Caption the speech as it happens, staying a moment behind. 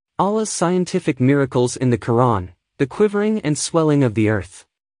Allah's scientific miracles in the Quran, the quivering and swelling of the earth.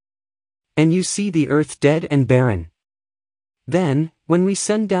 And you see the earth dead and barren. Then, when we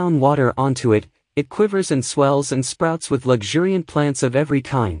send down water onto it, it quivers and swells and sprouts with luxuriant plants of every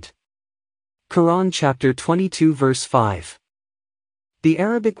kind. Quran chapter 22 verse 5. The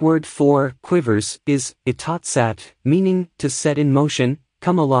Arabic word for quivers is itatsat, meaning to set in motion,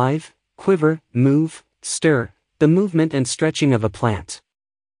 come alive, quiver, move, stir, the movement and stretching of a plant.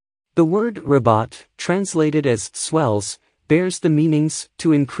 The word rabat, translated as swells, bears the meanings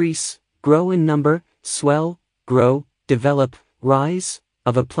to increase, grow in number, swell, grow, develop, rise,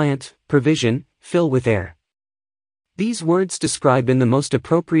 of a plant, provision, fill with air. These words describe in the most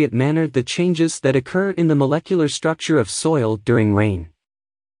appropriate manner the changes that occur in the molecular structure of soil during rain.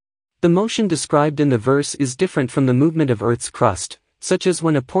 The motion described in the verse is different from the movement of Earth's crust, such as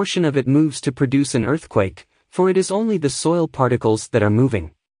when a portion of it moves to produce an earthquake, for it is only the soil particles that are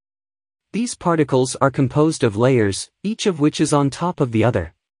moving. These particles are composed of layers, each of which is on top of the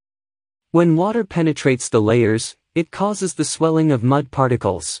other. When water penetrates the layers, it causes the swelling of mud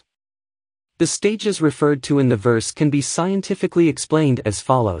particles. The stages referred to in the verse can be scientifically explained as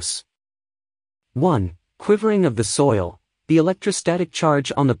follows. 1. Quivering of the soil, the electrostatic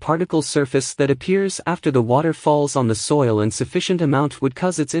charge on the particle surface that appears after the water falls on the soil in sufficient amount would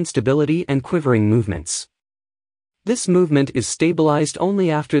cause its instability and quivering movements. This movement is stabilized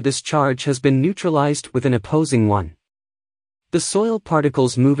only after this charge has been neutralized with an opposing one. The soil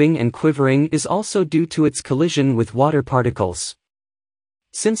particles moving and quivering is also due to its collision with water particles.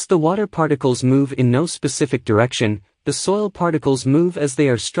 Since the water particles move in no specific direction, the soil particles move as they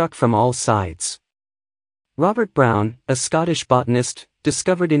are struck from all sides. Robert Brown, a Scottish botanist,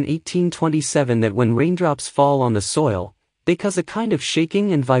 discovered in 1827 that when raindrops fall on the soil, they cause a kind of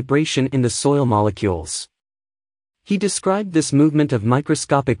shaking and vibration in the soil molecules. He described this movement of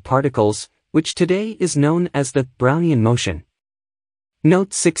microscopic particles, which today is known as the Brownian motion.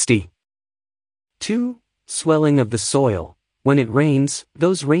 Note 60. 2. Swelling of the soil. When it rains,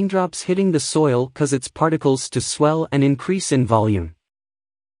 those raindrops hitting the soil cause its particles to swell and increase in volume.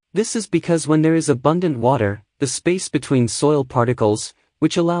 This is because when there is abundant water, the space between soil particles,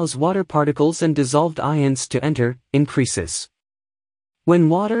 which allows water particles and dissolved ions to enter, increases. When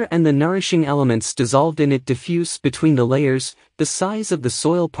water and the nourishing elements dissolved in it diffuse between the layers, the size of the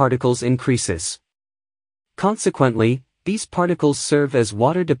soil particles increases. Consequently, these particles serve as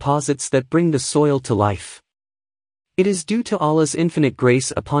water deposits that bring the soil to life. It is due to Allah's infinite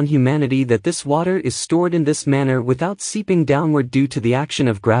grace upon humanity that this water is stored in this manner without seeping downward due to the action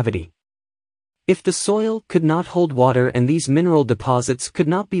of gravity. If the soil could not hold water and these mineral deposits could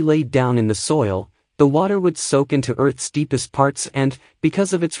not be laid down in the soil, the water would soak into Earth's deepest parts and,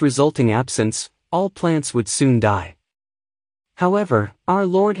 because of its resulting absence, all plants would soon die. However, our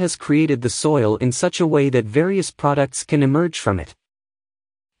Lord has created the soil in such a way that various products can emerge from it.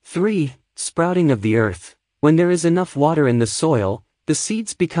 3. Sprouting of the earth. When there is enough water in the soil, the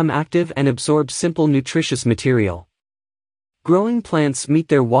seeds become active and absorb simple nutritious material. Growing plants meet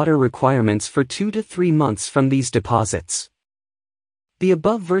their water requirements for 2 to 3 months from these deposits. The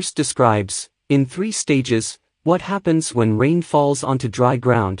above verse describes, in 3 stages, what happens when rain falls onto dry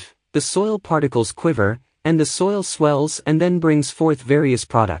ground. The soil particles quiver, and the soil swells and then brings forth various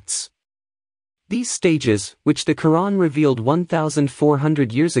products. These stages, which the Quran revealed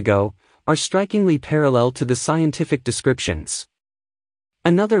 1,400 years ago, are strikingly parallel to the scientific descriptions.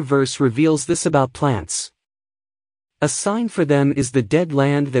 Another verse reveals this about plants. A sign for them is the dead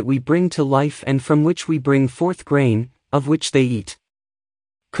land that we bring to life and from which we bring forth grain, of which they eat.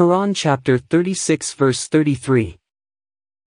 Quran chapter 36 verse 33.